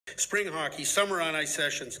spring hockey, summer on ice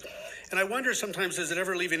sessions. And I wonder sometimes, does it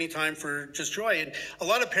ever leave any time for just joy? And a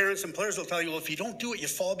lot of parents and players will tell you, well, if you don't do it, you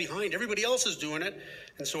fall behind. Everybody else is doing it.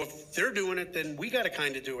 And so if they're doing it, then we got to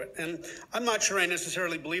kind of do it. And I'm not sure I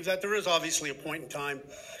necessarily believe that. There is obviously a point in time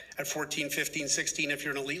at 14, 15, 16, if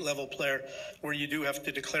you're an elite level player, where you do have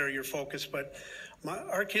to declare your focus. But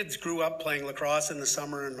our kids grew up playing lacrosse in the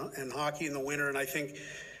summer and hockey in the winter. And I think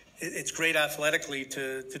it's great athletically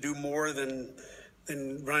to do more than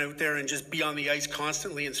run out there and just be on the ice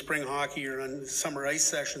constantly in spring hockey or on summer ice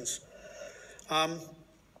sessions.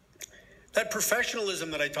 That professionalism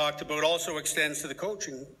that I talked about also extends to the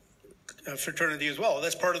coaching fraternity as well.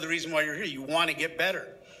 That's part of the reason why you're here. You want to get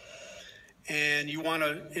better. And you want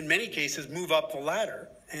to, in many cases, move up the ladder.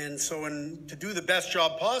 And so to do the best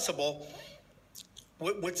job possible,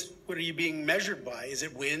 what are you being measured by? Is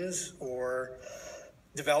it wins or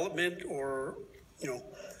development, or,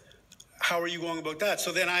 how are you going about that?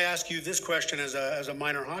 So then I ask you this question as a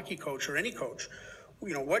minor hockey coach or any coach.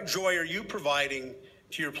 What joy are you providing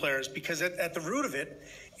to your players? Because at the root of it,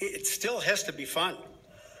 it still has to be fun.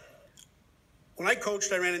 When I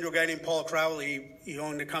coached, I ran into a guy named Paul Crowley. He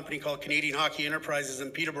owned a company called Canadian Hockey Enterprises in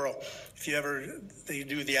Peterborough. They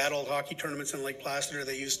do the adult hockey tournaments in Lake Placid, or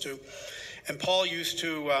they used to. And Paul used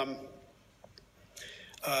to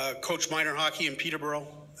coach minor hockey in Peterborough.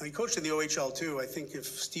 He coached in the OHL too. I think if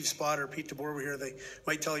Steve Spott or Pete DeBoer were here, they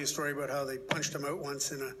might tell you a story about how they punched him out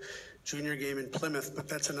once in a junior game in Plymouth, but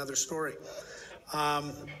that's another story.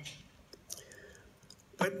 But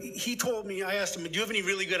he told me, I asked him, do you have any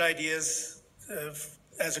really good ideas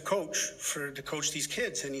as a coach to coach these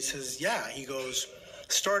kids? And he says, yeah. He goes,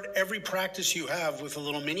 start every practice you have with a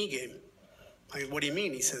little mini game. What do you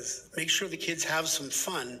mean? He says, make sure the kids have some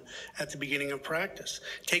fun at the beginning of practice.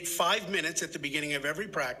 Take 5 minutes at the beginning of every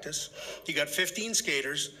practice. You got 15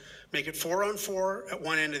 skaters. Make it 4-on-4 at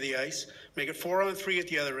one end of the ice. Make it 4-on-3 at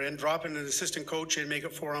the other end. Drop in an assistant coach and make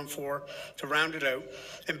it 4-on-4 to round it out.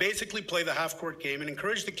 And basically play the half-court game and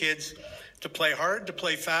encourage the kids to play hard, to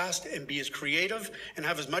play fast, and be as creative and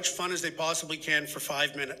have as much fun as they possibly can for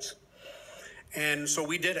 5 minutes. And so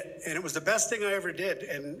we did it. And it was the best thing I ever did.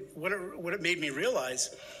 And what it made me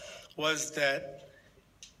realize was that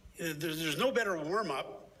there's no better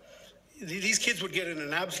warm-up. These kids would get in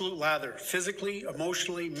an absolute lather, physically,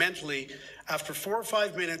 emotionally, mentally. After 4 or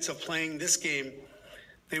 5 minutes of playing this game,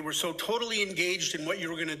 they were so totally engaged in what you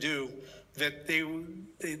were going to do that they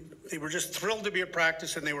were just thrilled to be at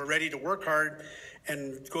practice, and they were ready to work hard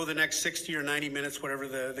and go the next 60 or 90 minutes, whatever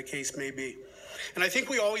the case may be. And I think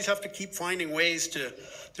we always have to keep finding ways to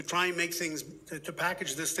try and make things, to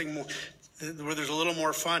package this thing more, where there's a little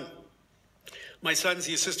more fun. My son's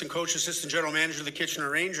the assistant coach, assistant general manager of the Kitchener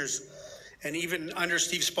Rangers. And even under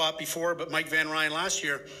Steve Spott before, but Mike Van Ryn last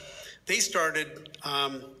year, they started,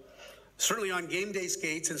 certainly on game day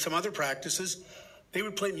skates and some other practices, they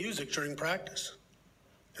would play music during practice.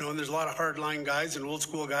 And there's a lot of hard-line guys and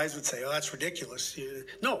old-school guys would say, oh, that's ridiculous.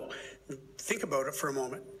 No, think about it for a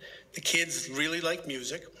moment. The kids really like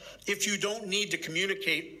music. If you don't need to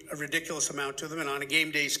communicate a ridiculous amount to them, and on a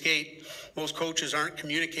game day skate, most coaches aren't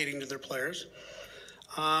communicating to their players,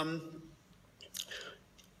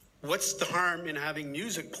 what's the harm in having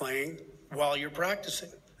music playing while you're practicing?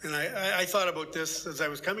 And I thought about this as I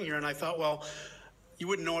was coming here, and I thought, well, you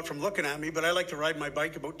wouldn't know it from looking at me, but I like to ride my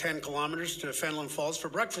bike about 10 kilometers to Fenelon Falls for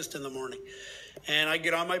breakfast in the morning. And I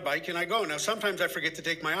get on my bike and I go. Now, sometimes I forget to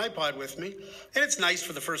take my iPod with me, and it's nice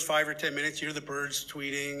for the first 5 or 10 minutes. You hear the birds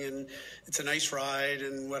tweeting, and it's a nice ride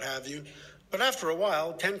and what have you. But after a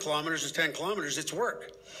while, 10 kilometers is 10 kilometers, it's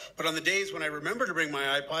work. But on the days when I remember to bring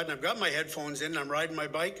my iPod and I've got my headphones in and I'm riding my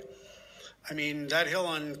bike, I mean, that hill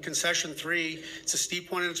on Concession 3, it's a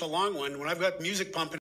steep one and it's a long one. When I've got music pumping